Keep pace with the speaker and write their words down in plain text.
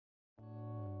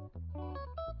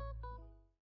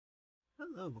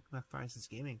Hello, welcome back to Horizons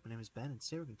Gaming. My name is Ben, and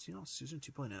today we're going to continue on Suzerain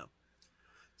 2.0.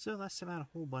 So last time out, a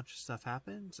whole bunch of stuff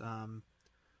happened.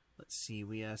 Let's see,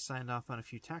 we signed off on a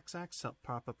few tax acts, helped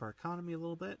prop up our economy a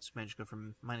little bit. So we managed to go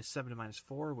from -7 to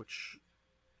 -4, which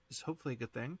is hopefully a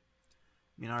good thing.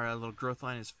 I mean, our little growth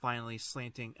line is finally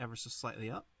slanting ever so slightly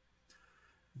up.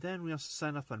 Then we also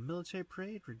signed off on a military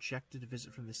parade, rejected a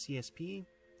visit from the CSP,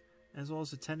 as well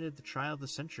as attended the trial of the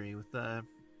century with the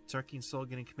Tarkin Soul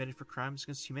getting committed for crimes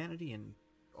against humanity and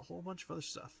a whole bunch of other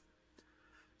stuff.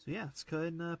 So yeah, let's go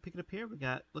ahead and pick it up here. We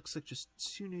got, looks like just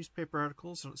 2 newspaper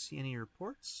articles. I don't see any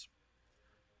reports.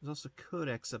 There's also a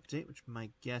Codex update, which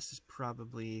my guess is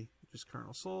probably just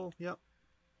Colonel Soul. Yep.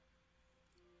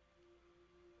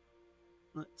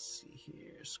 Let's see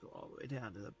here. Scroll all the way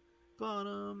down to the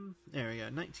bottom. There we go.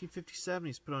 1957,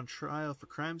 he's put on trial for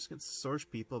crimes against the Sorge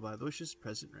people by the wishes of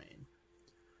President Rain.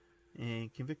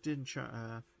 And convicted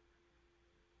and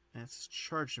that's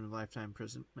charged him with lifetime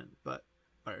imprisonment, but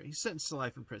whatever, he's sentenced to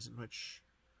life in prison, which,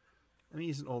 I mean,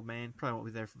 he's an old man, probably won't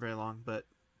be there for very long, but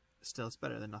still, it's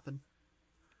better than nothing.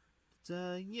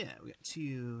 But, yeah, we got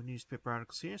 2 newspaper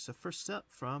articles here. So first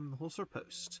up, from the Wholesale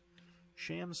Post.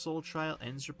 Sham Soul Trial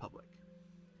ends Republic.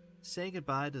 Say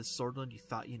goodbye to the Swordland you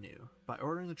thought you knew. By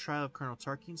ordering the trial of Colonel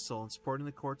Tarkin Soul and supporting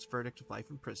the court's verdict of life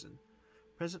in prison,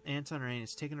 President Anton Rain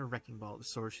has taken a wrecking ball at the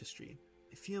Sword's history.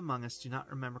 A few among us do not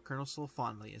remember Colonel Soul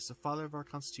fondly as the father of our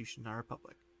Constitution and our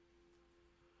Republic.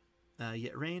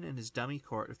 Yet Rain and his dummy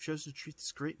court have chosen to treat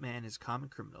this great man as a common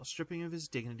criminal, stripping him of his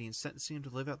dignity and sentencing him to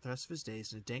live out the rest of his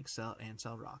days in a dank cell at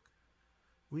Ansel Rock.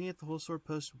 We at the Whole Sword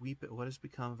Post weep at what has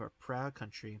become of our proud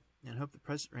country and hope that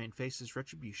President Rain faces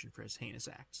retribution for his heinous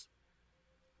acts.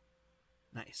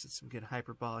 Nice, that's some good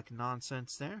hyperbolic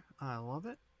nonsense there. I love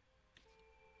it.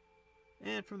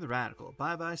 And from the Radical,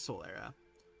 bye-bye Soul Era.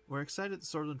 We're excited that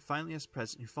Swordland finally has a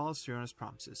president who follows through on his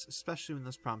promises, especially when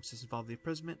those promises involve the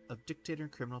imprisonment of dictator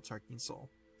and criminal Tarkin Soul.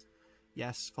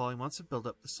 Yes, following months of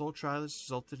build-up, the Soul trial has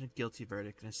resulted in a guilty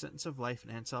verdict and a sentence of life in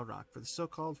Ansel Rock for the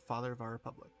so-called father of our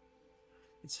Republic.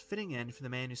 It's a fitting end for the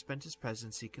man who spent his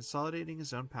presidency consolidating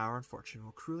his own power and fortune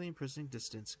while cruelly imprisoning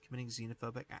dissidents and committing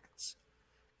xenophobic acts.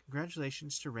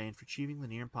 Congratulations to Rain for achieving the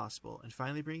near impossible and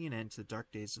finally bringing an end to the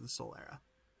dark days of the Soul Era.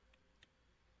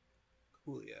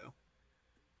 Coolio.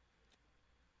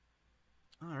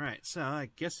 Alright, so I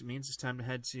guess it means it's time to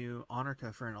head to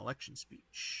Anarcha for an election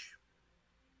speech.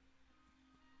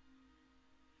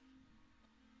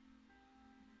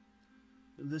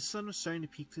 The sun was starting to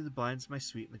peek through the blinds of my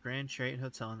suite in the Grand Chariot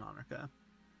Hotel in Anarcha.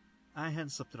 I hadn't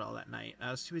slept at all that night.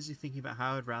 I was too busy thinking about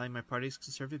how I'd rally my party's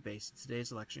conservative base at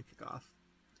today's election kickoff.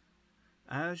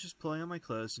 I was just pulling on my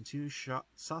clothes and 2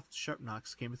 soft, sharp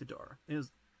knocks came at the door. It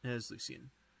was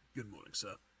Lucien. Good morning,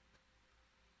 sir.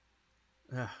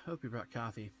 Hope you brought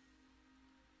coffee.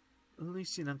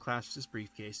 Lucien unclasped his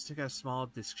briefcase and took out a small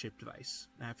disc-shaped device.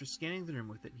 After scanning the room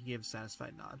with it, he gave a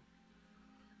satisfied nod.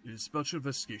 It is about your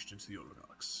investigation into the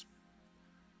oligarchs.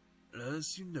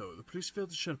 As you know, the police failed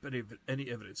to shut up any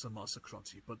evidence on Master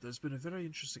Kronti, but there's been a very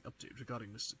interesting update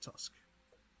regarding Mr. Tusk.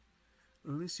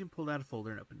 Lucien pulled out a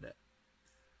folder and opened it.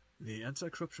 The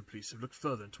anti-corruption police have looked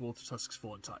further into Walter Tusk's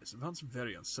foreign ties and found some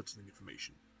very unsettling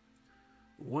information.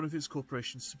 One of his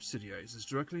corporation's subsidiaries is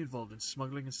directly involved in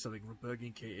smuggling and selling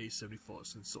Robergian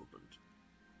KA-74s in Swordland.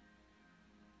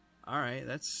 Alright,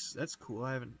 that's cool.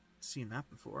 I haven't seen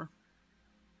that before.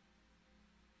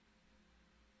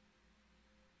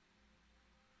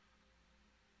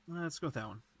 Let's go with that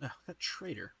one. That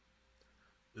traitor.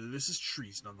 This is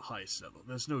treason on the highest level.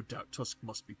 There's no doubt Tusk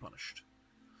must be punished.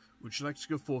 Would you like to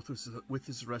go forth with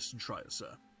his arrest and trial,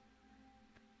 sir?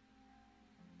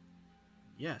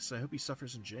 Yes, I hope he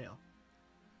suffers in jail.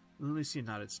 Lucien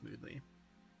nodded smoothly.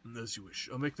 As you wish.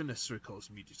 I'll make the necessary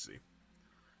calls immediately.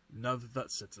 Now that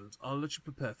that's settled, I'll let you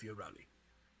prepare for your rally.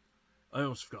 I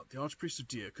almost forgot, the Archpriest of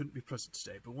Deer couldn't be present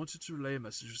today, but wanted to relay a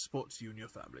message of support to you and your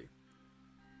family.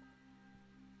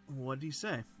 What did he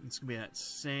say? It's gonna be that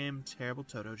same terrible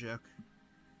Toto joke.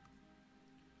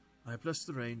 I bless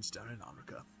the rains down in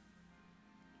Anarcha.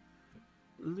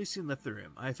 Lucien left the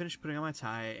room. I finished putting on my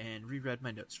tie and reread my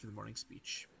notes for the morning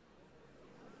speech.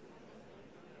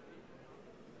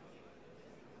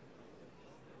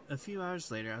 A few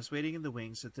hours later, I was waiting in the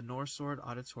wings at the Norsword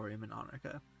Auditorium in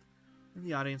Anarcha. In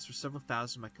the audience were several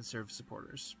thousand of my conservative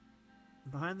supporters.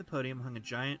 Behind the podium hung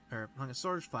a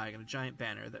Sorge flag and a giant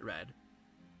banner that read,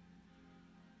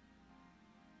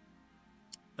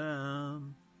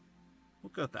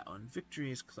 we'll go with that one. Victory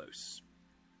is close.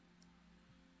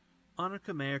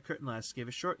 Anarcha Mayor Curtin Les gave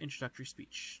a short introductory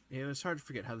speech. It was hard to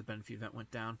forget how the benefit event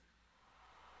went down.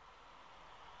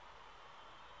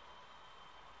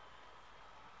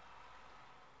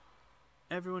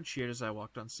 Everyone cheered as I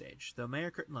walked on stage. Though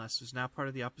Mayor Curtinless was now part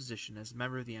of the opposition as a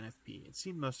member of the NFP, it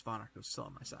seemed most of Monarch was still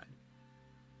on my side.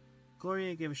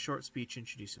 Gloria gave a short speech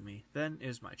introducing me. Then it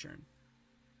was my turn.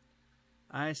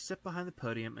 I stepped behind the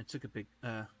podium and took a big,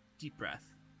 deep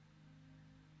breath.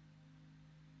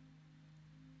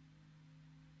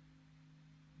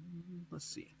 Let's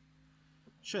see.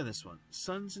 Try this one.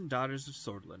 Sons and Daughters of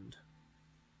Swordland.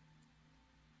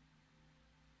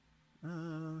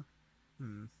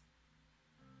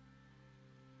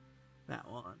 That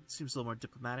one seems a little more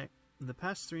diplomatic. In the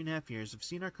past 3.5 years, I've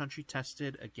seen our country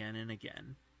tested again and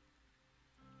again.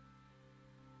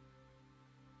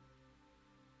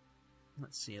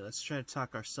 Let's see, let's try to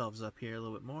talk ourselves up here a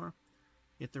little bit more.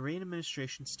 Yet the Reign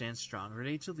administration stands strong,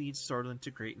 ready to lead Swordland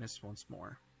to greatness once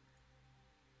more.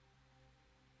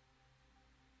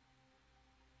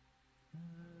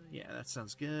 Yeah, that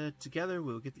sounds good. Together,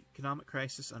 we will get the economic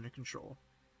crisis under control.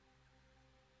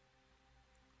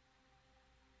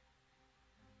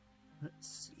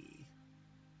 Let's see.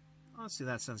 Honestly,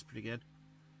 that sounds pretty good.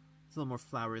 It's a little more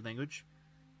flowery language.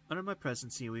 Under my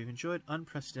presidency, we've enjoyed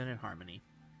unprecedented harmony.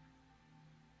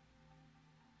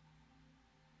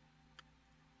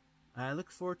 I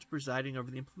look forward to presiding over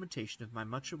the implementation of my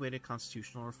much-awaited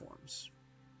constitutional reforms.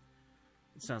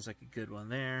 It sounds like a good one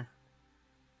there.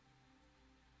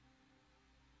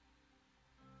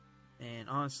 And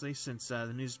honestly, since the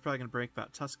news is probably going to break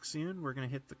about Tusk soon, we're going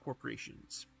to hit the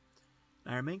corporations.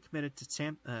 I remain committed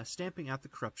to stamping out the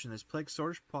corruption that has plagued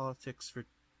Swordlish politics for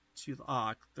too long.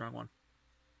 Ah, the wrong one.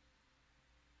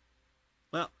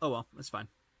 Well, oh well, that's fine.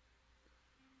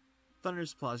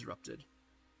 Thunder's applause erupted.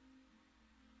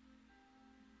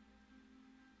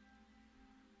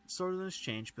 Swordland has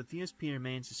changed, but the USP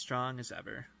remains as strong as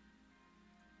ever.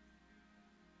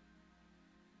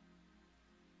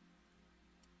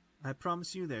 I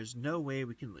promise you there's no way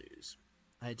we can lose.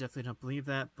 I definitely don't believe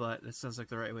that, but that sounds like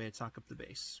the right way to talk up the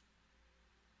base.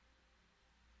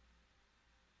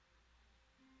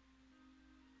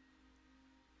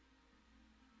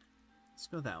 Let's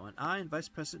go with that one. I and Vice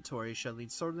President Tory shall lead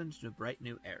Swordland into a bright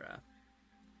new era.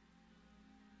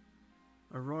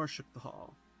 A roar shook the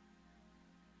hall.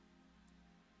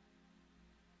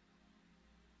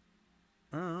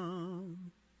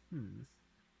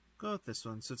 Go with this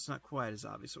one, so it's not quite as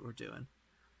obvious what we're doing.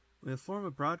 We'll form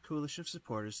a broad coalition of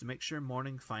supporters to make sure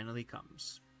morning finally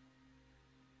comes.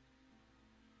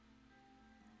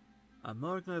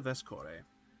 Amorgna Vescore.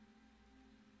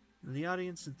 The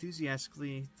audience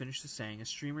enthusiastically finished the saying as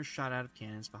streamers shot out of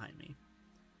cannons behind me.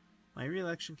 My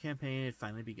re-election campaign had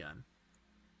finally begun.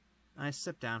 I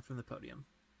stepped down from the podium.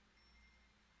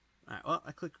 Alright, well,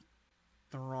 I clicked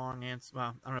the wrong answer.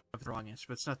 Well, I don't know if it's the wrong answer,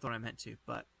 but it's not the one I meant to.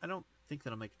 But I don't think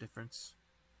that'll make a difference.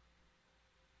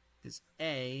 Because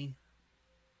A,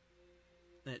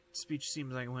 that speech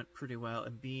seems like it went pretty well,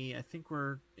 and B, I think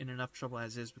we're in enough trouble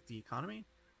as is with the economy.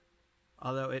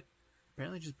 Although it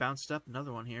apparently just bounced up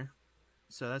another one here.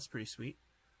 So that's pretty sweet.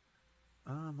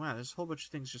 Wow, there's a whole bunch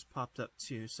of things just popped up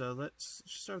too. So let's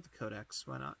just start with the Codex.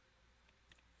 Why not?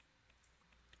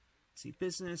 Let's see,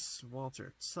 business,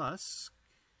 Walter Tusk.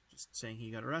 Just saying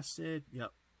he got arrested.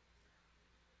 Yep.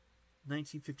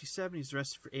 1957, he's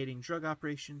arrested for aiding drug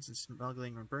operations and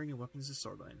smuggling or burning weapons to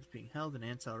Swordland. He's being held in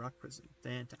Antel Rock Prison.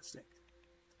 Fantastic.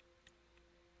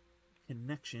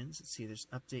 Connections. Let's see, there's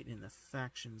an update in the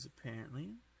factions,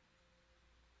 apparently.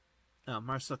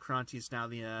 Marcel Caronti is now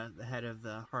the head of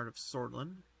the Heart of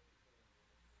Swordland.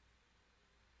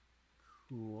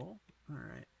 Cool.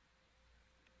 Alright.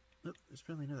 Oh, there's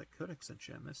probably another codex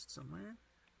entry I missed somewhere.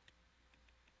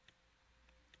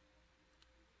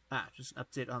 Just an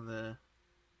update on the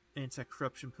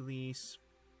anti-corruption police.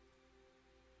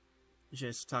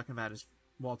 Just talking about his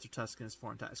Walter Tusk and his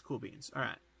foreign ties. Cool beans.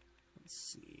 Alright. Let's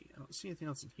see. I don't see anything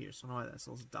else in here, so I don't know why that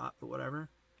says a dot, but whatever.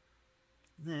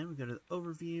 And then we go to the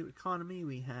overview. Economy,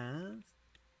 we have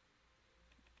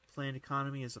planned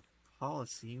economy as a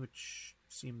policy, which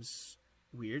seems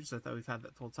weird, so I thought we've had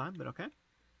that the whole time, but okay.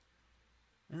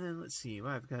 And then let's see.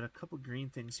 Well, I've got a couple green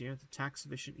things here. The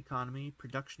tax-efficient economy,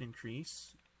 production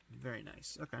increase. Very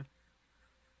nice. Okay.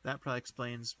 That probably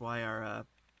explains why our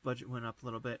budget went up a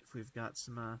little bit if we've got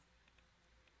some,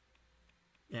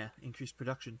 increased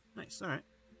production. Nice. Alright.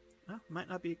 Well, might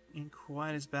not be in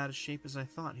quite as bad a shape as I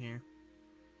thought here.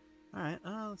 Alright,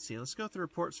 let's see. Let's go through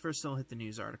reports first, then we'll hit the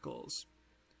news articles.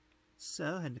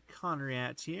 So, head to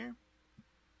Conriat here.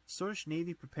 Swordlish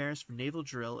Navy prepares for naval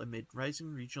drill amid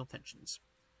rising regional tensions.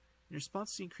 In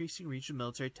response to increasing regional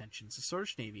military tensions, the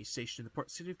Swordlish Navy, stationed in the port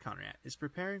city of Conriat, is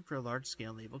preparing for a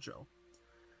large-scale naval drill.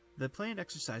 The planned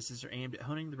exercises are aimed at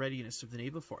honing the readiness of the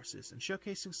naval forces and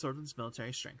showcasing Swordland's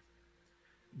military strength.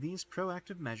 These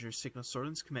proactive measures signal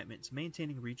Swordland's commitment to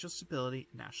maintaining regional stability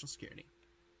and national security.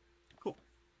 Cool.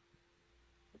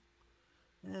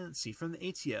 And let's see, from the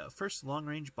ATO, first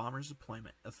long-range bombers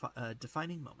deployment,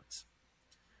 defining moments.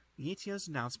 The ATO's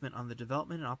announcement on the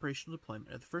development and operational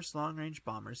deployment of the first long-range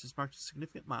bombers has marked a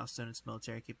significant milestone in its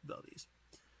military capabilities.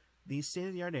 These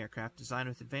state-of-the-art aircraft, designed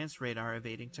with advanced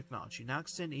radar-evading technology, now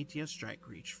extend ATO's strike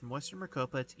reach from western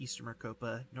Maricopa to eastern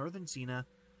Maricopa, northern Xena,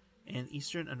 and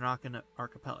eastern Anakan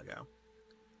archipelago.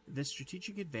 This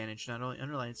strategic advantage not only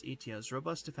underlines ATO's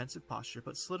robust defensive posture,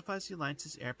 but solidifies the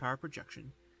Alliance's air power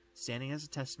projection, standing as a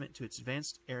testament to its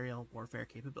advanced aerial warfare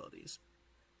capabilities.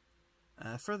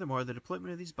 Furthermore, the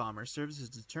deployment of these bombers serves as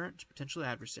a deterrent to potential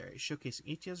adversaries,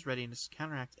 showcasing ATO's readiness to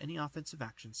counteract any offensive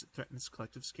actions that threaten its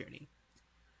collective security.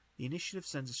 The initiative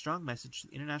sends a strong message to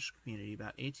the international community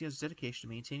about ATO's dedication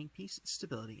to maintaining peace and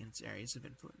stability in its areas of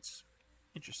influence.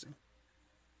 Interesting.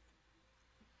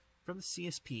 From the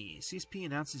CSP, CSP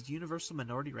announces Universal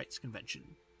Minority Rights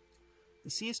Convention. The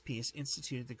CSP has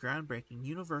instituted the groundbreaking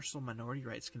Universal Minority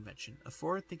Rights Convention, a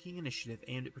forward-thinking initiative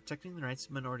aimed at protecting the rights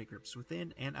of minority groups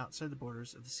within and outside the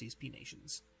borders of the CSP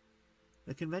nations.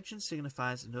 The convention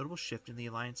signifies a notable shift in the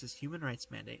Alliance's human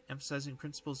rights mandate, emphasizing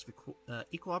principles of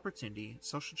equal opportunity,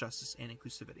 social justice, and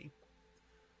inclusivity.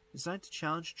 Designed to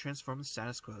challenge and transform the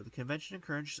status quo, the convention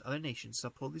encourages other nations to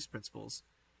uphold these principles,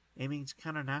 aiming to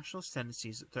counter nationalist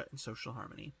tendencies that threaten social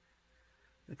harmony.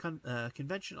 The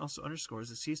convention also underscores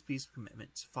the CSP's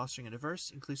commitment to fostering a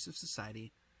diverse, inclusive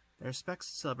society that respects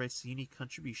and celebrates the unique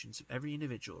contributions of every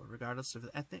individual, regardless of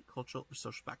their ethnic, cultural, or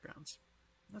social backgrounds.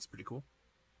 That's pretty cool.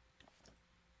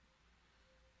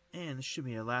 And this should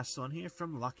be our last one here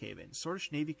from Lockhaven.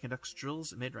 Swordish Navy conducts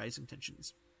drills amid rising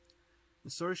tensions.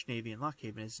 The Swordish Navy in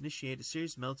Lockhaven has initiated a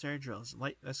series of military drills in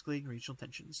light of escalating regional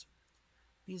tensions.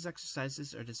 These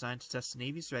exercises are designed to test the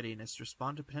Navy's readiness to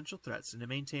respond to potential threats and to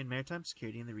maintain maritime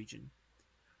security in the region.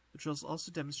 The drills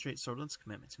also demonstrate Swordland's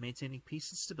commitment to maintaining peace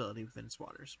and stability within its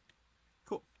waters.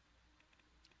 Cool.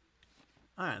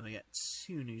 Alright, we got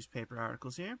 2 newspaper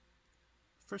articles here.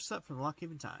 First up from the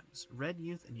Lockhaven Times, Red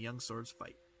Youth and Young Swords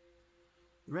fight.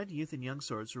 The Red Youth and Young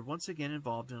Swords were once again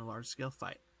involved in a large-scale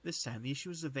fight. This time, the issue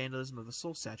was the vandalism of a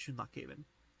soul statue in Lockhaven.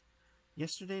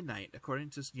 Yesterday night, according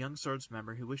to a Young Swords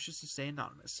member who wishes to stay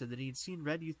anonymous, said that he had seen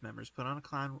Red Youth members put a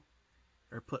clown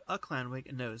wig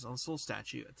and nose on the soul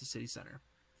statue at the city center.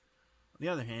 On the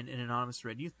other hand, an anonymous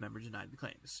Red Youth member denied the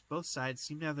claims. Both sides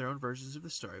seem to have their own versions of the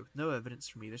story, with no evidence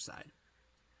from either side.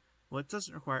 What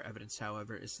doesn't require evidence,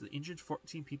 however, is the injured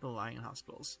 14 people lying in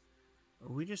hospitals.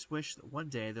 We just wish that one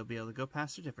day they'll be able to go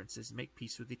past their differences and make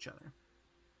peace with each other.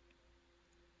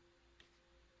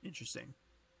 Interesting.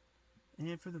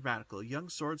 And for the Radical, Young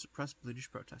Swords oppress British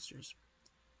protesters.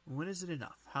 When is it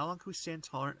enough? How long can we stand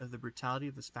tolerant of the brutality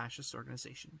of this fascist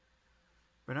organization?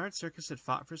 Bernard Circus had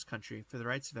fought for his country, for the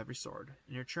rights of every sword.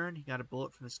 In return, he got a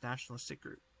bullet from this nationalistic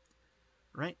group.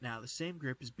 Right now, the same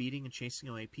group is beating and chasing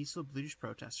away peaceful British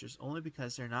protesters only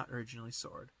because they're not originally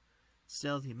sword.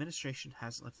 Still, the administration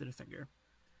hasn't lifted a finger.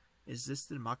 Is this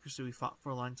the democracy we fought for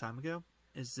a long time ago?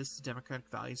 Is this the democratic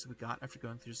values that we got after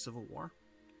going through the Civil War?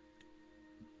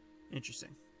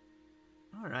 Interesting.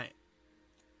 Alright.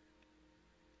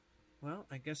 Well,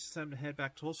 I guess it's time to head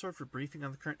back to Holsworth for a briefing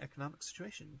on the current economic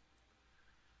situation.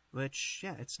 Which,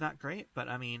 yeah, it's not great, but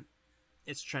I mean,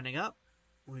 it's trending up.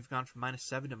 We've gone from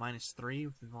 -7 to -3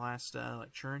 within the last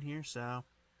churn here, so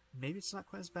maybe it's not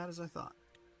quite as bad as I thought.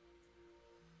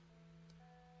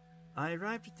 I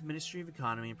arrived at the Ministry of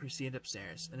Economy and proceeded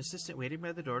upstairs. An assistant waiting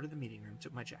by the door to the meeting room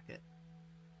took my jacket.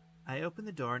 I opened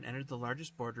the door and entered the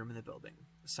largest boardroom in the building.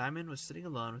 Simon was sitting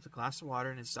alone with a glass of water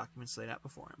and his documents laid out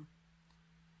before him.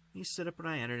 He stood up when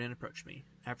I entered and approached me.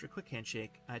 After a quick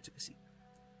handshake, I took a seat.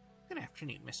 Good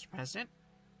afternoon, Mr. President.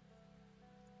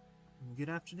 Good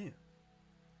afternoon.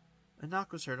 A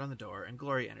knock was heard on the door, and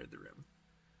Glory entered the room.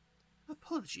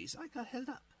 Apologies, I got held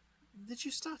up. Did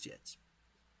you start yet?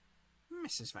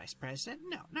 Mrs. Vice President,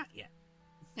 no, not yet.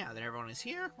 Now that everyone is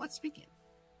here, let's begin.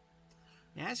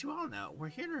 As you all know, we're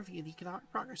here to review the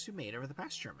economic progress we made over the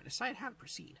past term and decide how to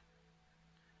proceed.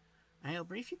 I'll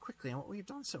brief you quickly on what we've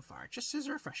done so far, just as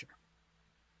a refresher.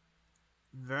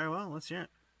 Very well, let's hear it.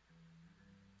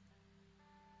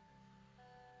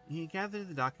 He gathered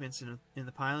the documents in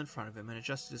the pile in front of him and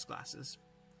adjusted his glasses.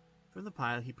 From the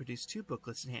pile, he produced 2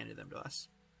 booklets and handed them to us.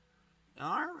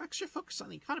 Our extra focus on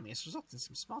the economy has resulted in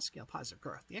some small-scale positive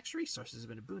growth. The extra resources have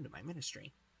been a boon to my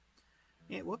ministry.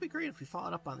 It would be great if we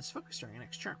followed up on this focus during our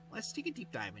next term. Let's take a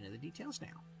deep dive into the details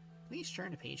now. Please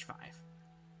turn to page 5.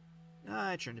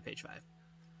 I turned to page 5.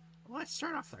 Let's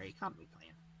start off with our economy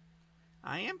plan.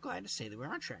 I am glad to say that we're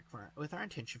on track with our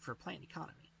intention for a planned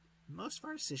economy. Most of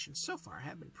our decisions so far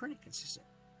have been pretty consistent.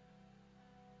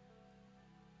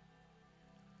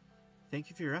 Thank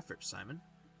you for your efforts, Simon.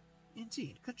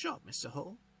 Indeed. Good job, Mr.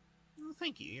 Hull. Well,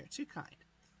 thank you. You're too kind.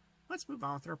 Let's move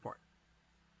on with the report.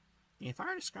 If I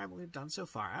were to describe what we've done so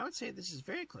far, I would say this is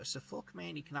very close to a full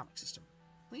command economic system.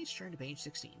 Please turn to page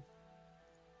 16.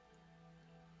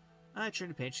 I turn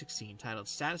to page 16, titled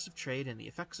Status of Trade and the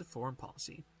Effects of Foreign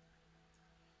Policy.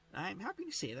 I'm happy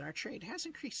to say that our trade has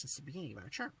increased since the beginning of our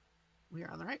term. We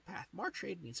are on the right path. More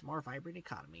trade means more vibrant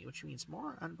economy, which means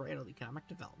more unbridled economic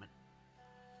development.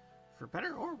 For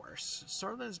better or worse,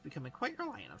 Sorla is becoming quite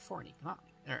reliant on foreign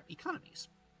economies.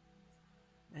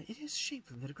 It is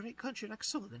shameful that a great country like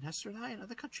Solon has to rely on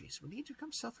other countries. We need to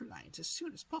become self-reliant as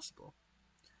soon as possible.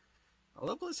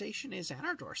 Globalization is at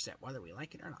our doorstep, whether we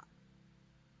like it or not.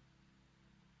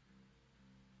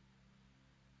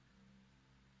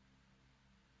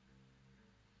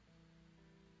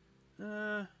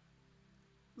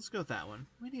 Let's go with that one.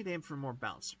 We need to aim for a more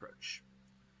balanced approach.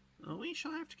 We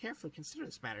shall have to carefully consider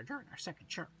this matter during our second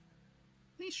term.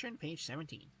 Please turn to page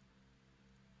 17.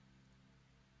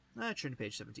 I turn to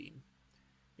page 17.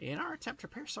 In our attempt to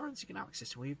repair Soren's economic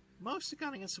system, we've mostly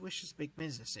gone against the wishes of big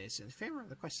businesses in favor of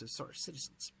the requests of Soren's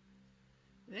citizens.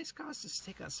 This caused us to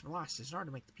take on some losses in order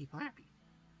to make the people happy.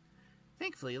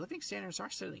 Thankfully, living standards are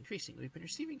steadily increasing. We've been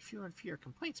receiving fewer and fewer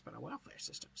complaints about our welfare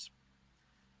systems.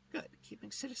 Good.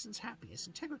 Keeping citizens happy is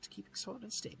integral to keeping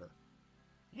Soren stable.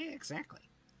 Yeah, exactly.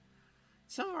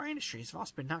 Some of our industries have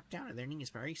also been knocked down to their knees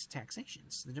by recent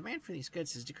taxations. The demand for these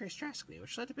goods has decreased drastically,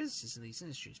 which led to businesses in these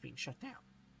industries being shut down.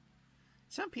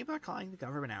 Some people are calling the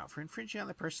government out for infringing on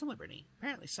their personal liberty.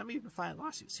 Apparently, some even filed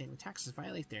lawsuits saying the taxes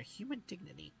violate their human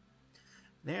dignity.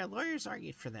 Their lawyers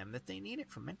argued for them that they need it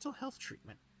for mental health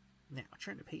treatment. Now,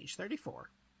 turn to page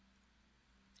 34.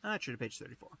 Turn to page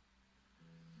 34.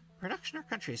 Production in our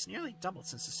country has nearly doubled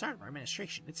since the start of our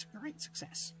administration. It's a great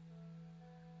success.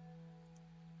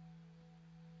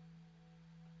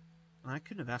 I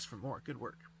couldn't have asked for more. Good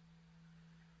work.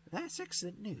 That's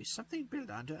excellent news. Something to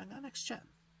build on during our next term.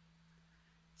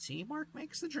 Teamwork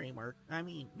makes the dream work.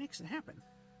 Makes it happen.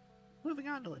 Moving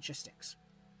on to logistics.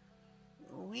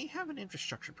 We have an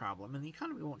infrastructure problem, and the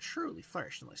economy won't truly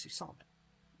flourish unless we solve it.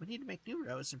 We need to make new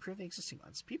roads and improve the existing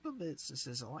ones. People and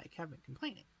businesses alike have been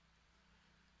complaining.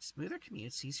 Smoother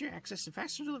commutes, easier access, and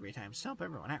faster delivery times to help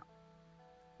everyone out.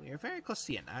 We are very close to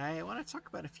the end. I want to talk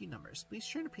about a few numbers. Please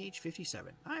turn to page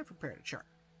 57. I have prepared a chart.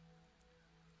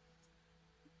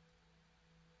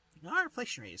 Our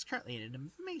inflation rate is currently at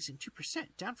an amazing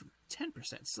 2%, down from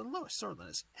 10%. It's the lowest Sorlin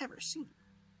has ever seen.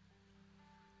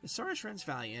 The storage rent's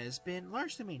value has been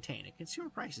largely maintained, and consumer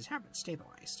prices have been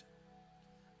stabilized,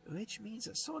 which means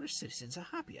that Solar citizens are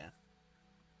happier.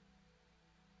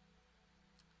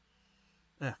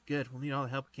 Good. We'll need all the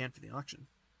help we can for the election.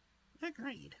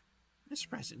 Agreed. Mr.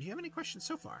 President, do you have any questions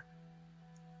so far?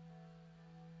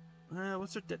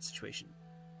 What's our debt situation?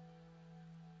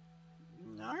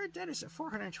 Our debt is at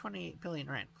 428 billion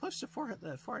rand, close to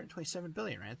 427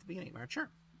 billion rand at the beginning of our term.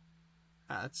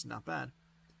 That's not bad.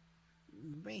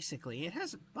 Basically, it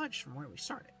hasn't budged from where we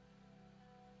started.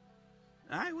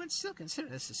 I would still consider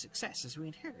this a success, as we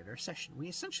inherited a recession. We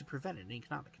essentially prevented an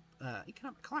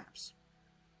economic collapse.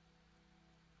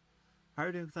 How are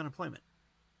we doing with unemployment?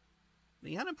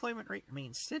 The unemployment rate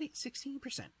remains steady at 16%.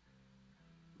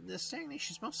 The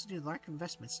stagnation is mostly due to lack of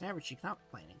investments in average economic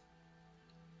planning.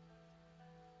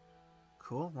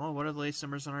 Cool. Well, what are the latest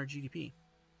numbers on our GDP?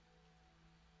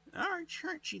 Our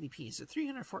current GDP is at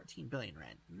 314 billion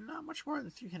rand, not much more than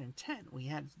 310 we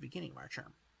had at the beginning of our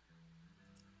term.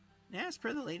 As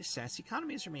per the latest stats, the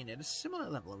economy has remained at a similar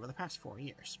level over the past 4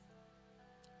 years.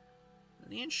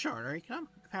 In short, our economic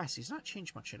capacity has not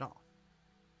changed much at all.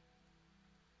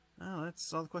 Well,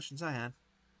 that's all the questions I had.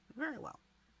 Very well.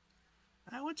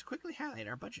 I want to quickly highlight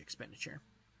our budget expenditure.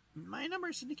 My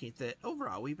numbers indicate that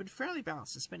overall we've been fairly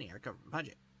balanced in spending our government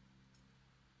budget.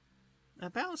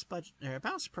 A balanced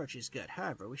approach is good.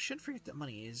 However, we shouldn't forget that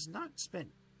money is not spent.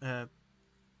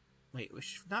 We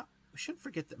shouldn't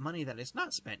forget that money that is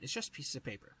not spent is just pieces of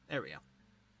paper. There we go.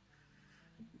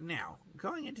 Now,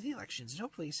 going into the elections and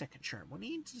hopefully a second term, we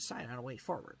need to decide on a way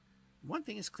forward. One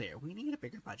thing is clear: we need a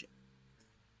bigger budget.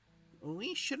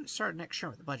 We shouldn't start next term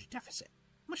with a budget deficit.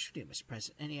 What should we do, Mr.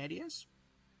 President? Any ideas?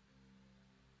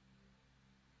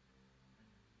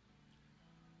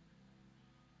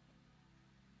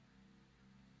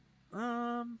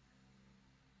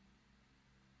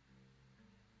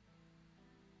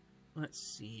 Let's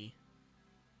see.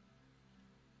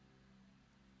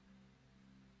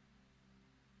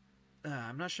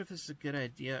 I'm not sure if this is a good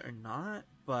idea or not,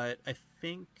 but I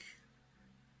think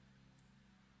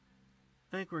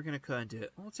I think we're going to go ahead and do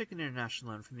it. We'll take an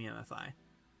international loan from the MFI.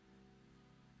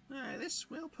 This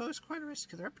will pose quite a risk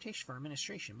to the reputation for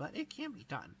administration, but it can be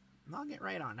done. And I'll get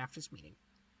right on after this meeting.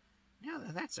 Now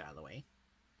that that's out of the way.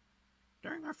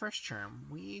 During our first term,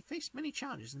 we faced many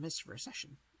challenges in the midst of a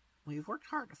recession. We've worked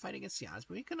hard to fight against the odds,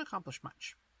 but we couldn't accomplish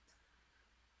much.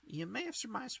 You may have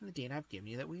surmised from the data I've given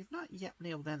you that we've not yet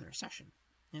been able to end the recession.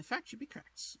 In fact, you'd be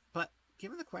correct. But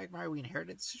given the quagmire we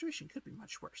inherited, the situation could be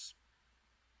much worse.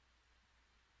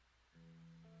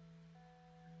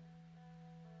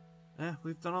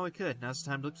 We've done all we could. Now's the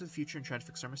time to look to the future and try to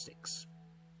fix our mistakes.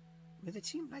 With a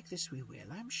team like this, we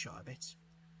will, I'm sure of it.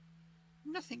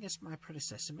 Nothing against my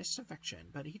predecessor, Mr. Vection,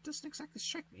 but he doesn't exactly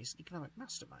strike me as an economic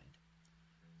mastermind.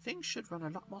 Things should run a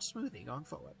lot more smoothly going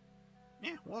forward.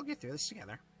 Yeah, we'll get through this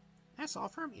together. That's all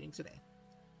for our meeting today.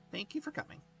 Thank you for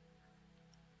coming.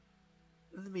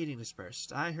 The meeting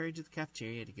dispersed. I hurried to the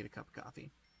cafeteria to get a cup of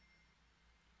coffee.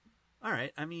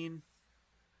 Alright, I mean...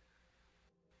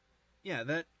 yeah,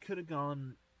 that could have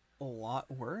gone a lot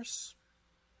worse.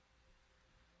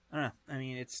 I don't know. I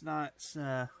mean, it's not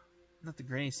the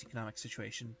greatest economic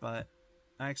situation, but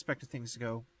I expected things to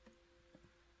go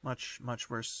much, much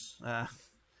worse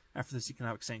after this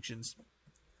economic sanctions.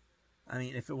 I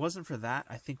mean, if it wasn't for that,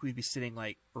 I think we'd be sitting,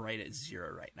 like, right at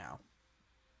 0 right now.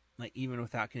 Like, even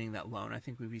without getting that loan, I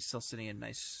think we'd be still sitting at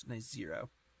nice 0.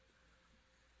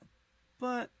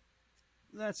 But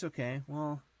that's okay.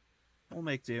 Well, we'll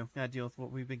make do. Gotta deal with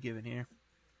what we've been given here.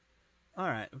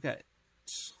 Alright, we've got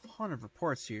a ton of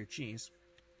reports here. Jeez.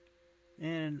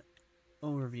 And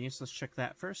overview, so let's check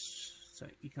that first. So,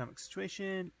 economic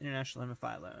situation, international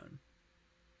MFI loan.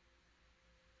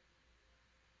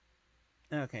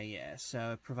 Okay, yeah,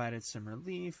 so it provided some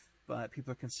relief, but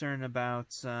people are concerned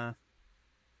about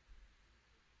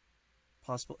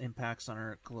possible impacts on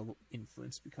our global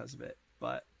influence because of it.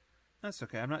 But that's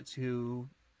okay. I'm not too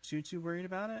worried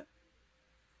about it.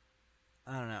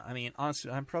 I don't know. I mean,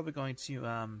 honestly, I'm probably going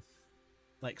to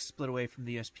like split away from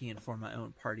the USP and form my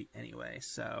own party anyway.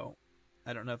 So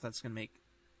I don't know if that's going to make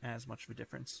as much of a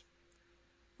difference.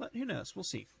 But who knows? We'll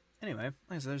see. Anyway,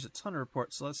 like I said, there's a ton of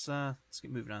reports, so let's get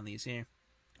moving on these here.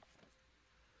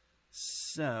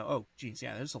 So, oh, geez,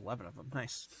 yeah, there's 11 of them.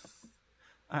 Nice.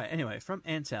 Alright, anyway, from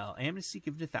Antel, amnesty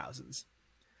given to thousands.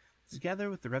 Together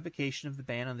with the revocation of the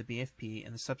ban on the BFP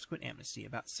and the subsequent amnesty,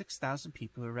 about 6,000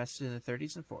 people arrested in the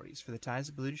 30s and 40s for the ties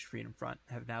of British Freedom Front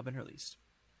have now been released.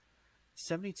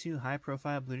 72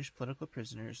 high-profile British political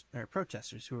prisoners, or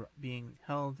protesters who were being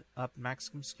held up in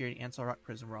maximum security Ansel Rock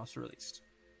prison were also released.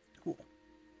 Cool.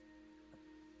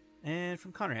 And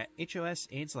from Conrad, HOS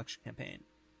AIDS election campaign.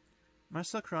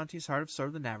 Marcel Caranti's Heart of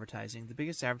Sordland Advertising, the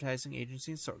biggest advertising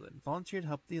agency in Sordland, volunteered to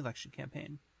help the election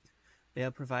campaign.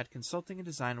 They'll provide consulting and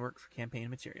design work for campaign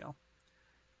material.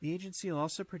 The agency will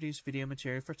also produce video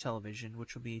material for television,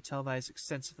 which will be televised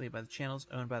extensively by the channels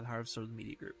owned by the Heart of Sordland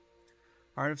Media Group.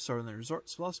 Heart of Sordland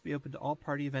Resorts will also be open to all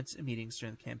party events and meetings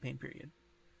during the campaign period.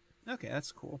 Okay,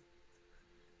 that's cool.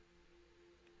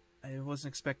 I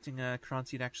wasn't expecting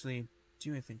Caranti to actually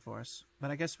do anything for us,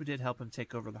 but I guess we did help him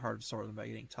take over the Heart of Sordland by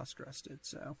getting Tusk arrested,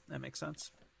 so that makes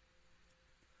sense.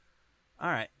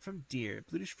 Alright, from Deer,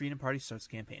 British Freedom Party starts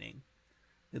campaigning.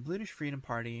 The British Freedom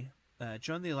Party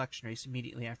joined the election race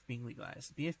immediately after being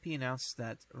legalized. The BFP announced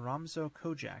that Ramzo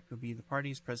Kojak would be the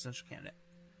party's presidential candidate.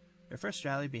 Their first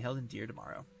rally will be held in Deer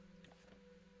tomorrow.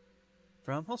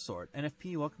 From Hulsord,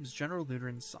 NFP welcomes General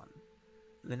Luderan's son.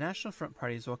 The National Front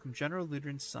Party has welcomed General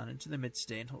Luderan's son into the midst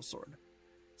today in Hulsord.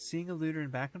 Seeing a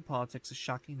Luderan back in politics is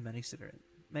shocking to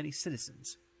many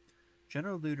citizens.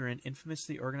 General Luderan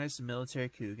infamously organized a military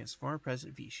coup against former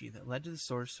President Vichy that led to the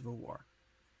Sword Civil War.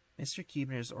 Mr.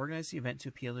 Keebner has organized the event to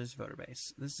appeal to his voter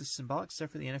base. This is a symbolic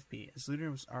step for the NFP, as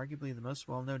Luderan was arguably the most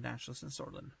well-known nationalist in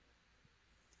Sordland.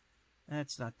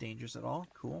 That's not dangerous at all.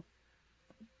 Cool.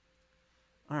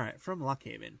 Alright, from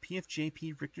Lockhaven,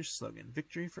 PFJP Richter's slogan,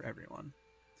 Victory for Everyone.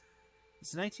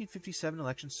 As the 1957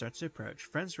 election starts to approach,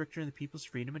 Friends Richter and the People's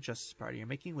Freedom and Justice Party are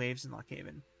making waves in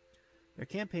Lockhaven. Their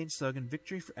campaign slogan,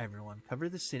 Victory for Everyone,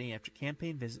 covered the city after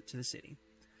campaign visit to the city.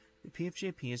 The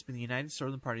PFJP has been the United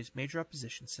Sordland Party's major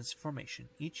opposition since formation,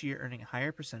 each year earning a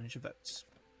higher percentage of votes.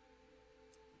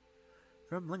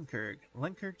 From Lenkerg,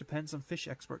 Lenkerg depends on fish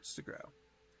exports to grow.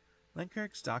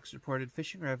 Lenkerg stocks reported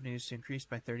fishing revenues to increase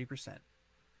by 30%.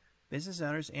 Business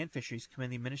owners and fisheries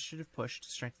commend the administrative push to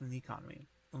strengthen the economy.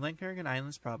 Lenkerg and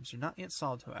Island's problems are not yet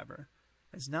solved, however,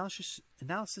 as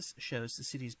analysis shows the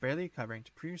city is barely recovering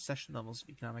to pre-recession levels of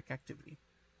economic activity.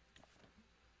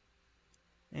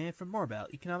 And from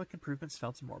Morbel, economic improvements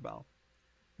felt in Morbel.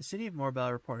 The city of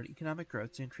Morbel reported economic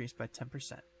growth to increase by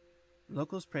 10%.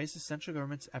 Locals praise the central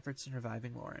government's efforts in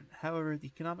reviving Lauren. However, the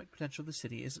economic potential of the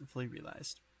city isn't fully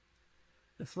realized.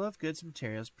 The flow of goods and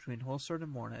materials between Holsword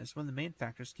and Morna is one of the main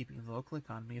factors keeping the local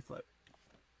economy afloat.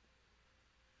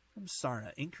 From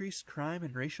Sarna, increased crime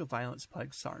and racial violence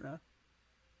plague Sarna.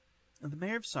 The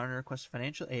mayor of Sarna requests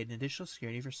financial aid and additional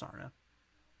security for Sarna.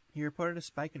 He reported a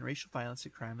spike in racial violence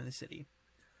and crime in the city.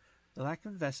 The lack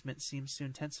of investment seems to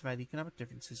intensify the economic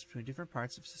differences between different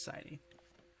parts of society.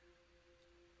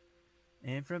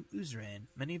 And from Suzerain,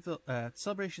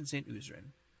 celebrations in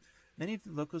Suzerain. Many of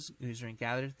the locals in Suzerain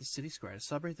gathered at the city square to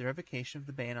celebrate the revocation of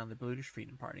the ban on the British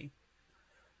Freedom Party.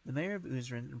 The mayor of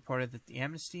Suzerain reported that the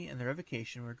amnesty and the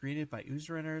revocation were greeted by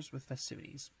Suzerainers with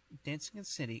festivities. Dancing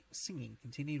and singing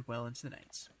continued well into the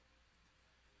nights.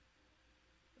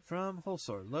 From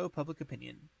Holsor, low public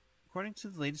opinion. According to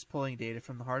the latest polling data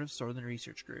from the Heart of Sorland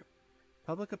Research Group,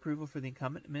 public approval for the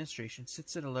incumbent administration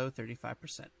sits at a low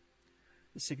 35%.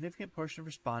 The significant portion of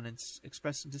respondents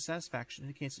expressing dissatisfaction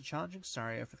indicates a challenging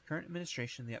scenario for the current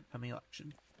administration in the upcoming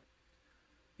election.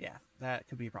 Yeah, that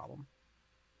could be a problem.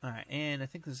 Alright, and I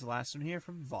think this is the last one here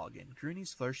from Volgan,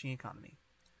 Gruni's flourishing economy.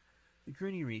 The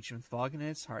Gruni region, with Volgan at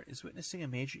its heart, is witnessing a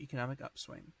major economic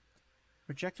upswing.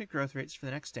 Projected growth rates for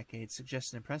the next decade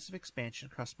suggest an impressive expansion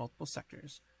across multiple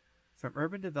sectors, from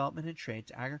urban development and trade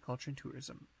to agriculture and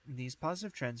tourism. These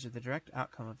positive trends are the direct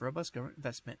outcome of robust government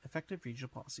investment and effective regional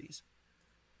policies.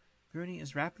 Gruni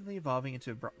is rapidly evolving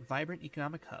into a vibrant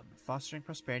economic hub, fostering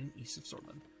prosperity in the east of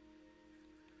Sorland.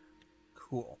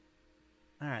 Cool.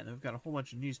 Alright, then we've got a whole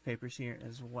bunch of newspapers here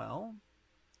as well.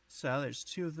 So, there's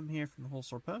two of them here from the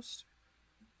Holsor Post.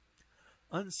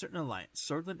 Uncertain Alliance.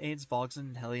 Sorland aids Volgan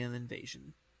in Hellion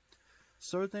invasion.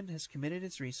 Sorland has committed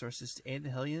its resources to aid the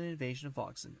Hellion invasion of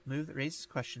Volgan, a move that raises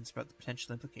questions about the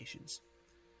potential implications.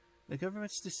 The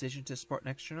government's decision to support an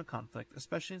external conflict,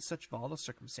 especially in such volatile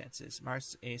circumstances,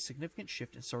 marks a significant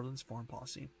shift in Sorland's foreign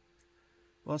policy.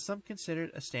 While some consider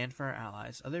it a stand for our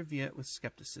allies, others view it with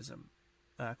skepticism,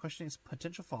 questioning its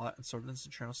potential fallout on Sorland's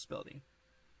internal stability.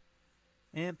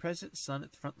 And President Sun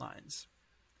at the front lines.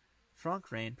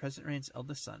 Frank Rain, President Rain's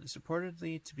eldest son, is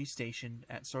reportedly to be stationed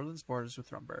at Sorland's borders with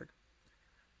Rumburg.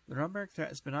 The Rumburg threat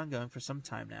has been ongoing for some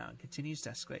time now and continues to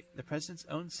escalate. The President's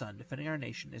own son defending our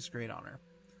nation is a great honor.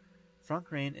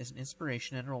 Frank Rain is an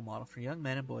inspiration and a role model for young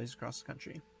men and boys across the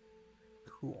country.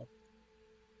 Cool.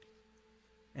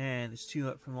 And there's two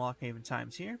up from the Lockhaven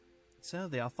Times here. So,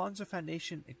 the Alfonso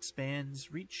Foundation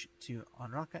expands reach to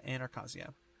Onraka and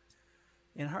Arcasia.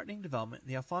 In heartening development,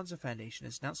 the Alfonso Foundation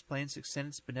has announced plans to extend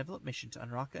its benevolent mission to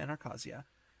Onraka and Arcasia,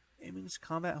 aiming to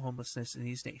combat homelessness in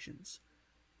these nations.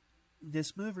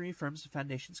 This move reaffirms the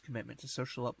Foundation's commitment to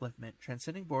social upliftment,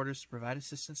 transcending borders to provide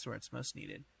assistance where it's most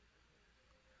needed.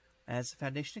 As the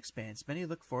Foundation expands, many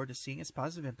look forward to seeing its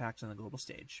positive impact on the global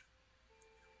stage.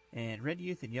 And Red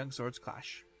Youth and Young Swords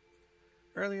clash.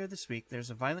 Earlier this week, there was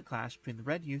a violent clash between the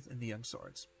Red Youth and the Young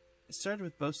Swords. It started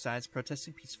with both sides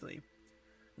protesting peacefully.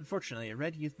 Unfortunately, a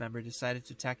Red Youth member decided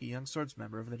to attack a Young Swords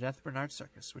member over the death of Bernard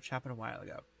Circus, which happened a while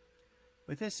ago.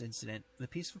 With this incident, the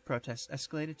peaceful protest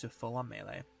escalated to a full-on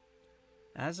melee.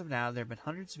 As of now, there have been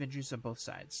hundreds of injuries on both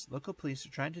sides. Local police are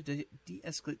trying to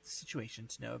de-escalate the situation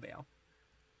to no avail.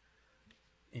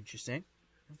 Interesting.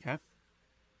 Okay.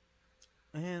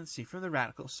 And let's see, from the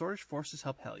Radical, Swordfish forces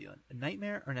help Hellion. A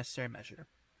nightmare or necessary measure?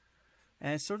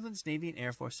 As Sorland's Navy and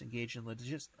Air Force engage in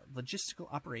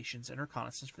logistical operations and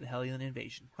reconnaissance for the Hellion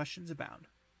invasion, questions abound.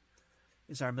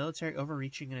 Is our military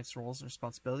overreaching in its roles and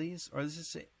responsibilities, or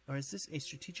is this a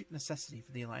strategic necessity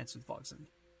for the alliance with Volgan?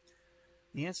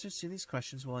 The answers to these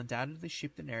questions will undoubtedly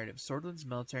shape the narrative of Sorland's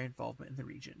military involvement in the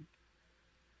region.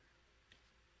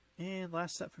 And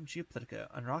last up from Geopolitica,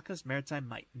 Onraka's maritime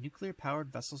might.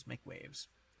 Nuclear-powered vessels make waves.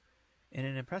 In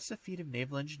an impressive feat of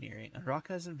naval engineering, Onraka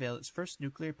has unveiled its first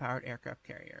nuclear-powered aircraft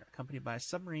carrier, accompanied by a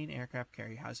submarine aircraft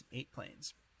carrier housing 8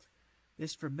 planes.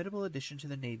 This formidable addition to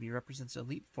the Navy represents a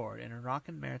leap forward in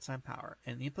Onrakan maritime power,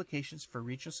 and the implications for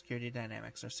regional security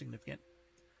dynamics are significant.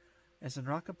 As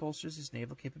Onraka bolsters its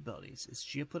naval capabilities, its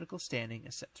geopolitical standing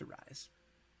is set to rise.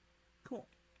 Cool.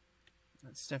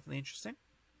 That's definitely interesting.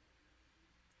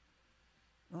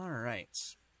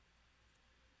 Alright.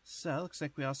 So, looks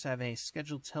like we also have a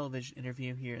scheduled television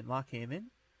interview here in Lockhaven.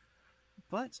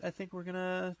 But I think we're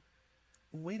gonna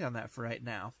wait on that for right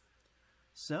now.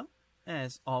 So,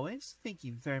 as always, thank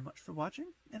you very much for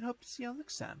watching, and hope to see you all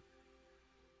next time.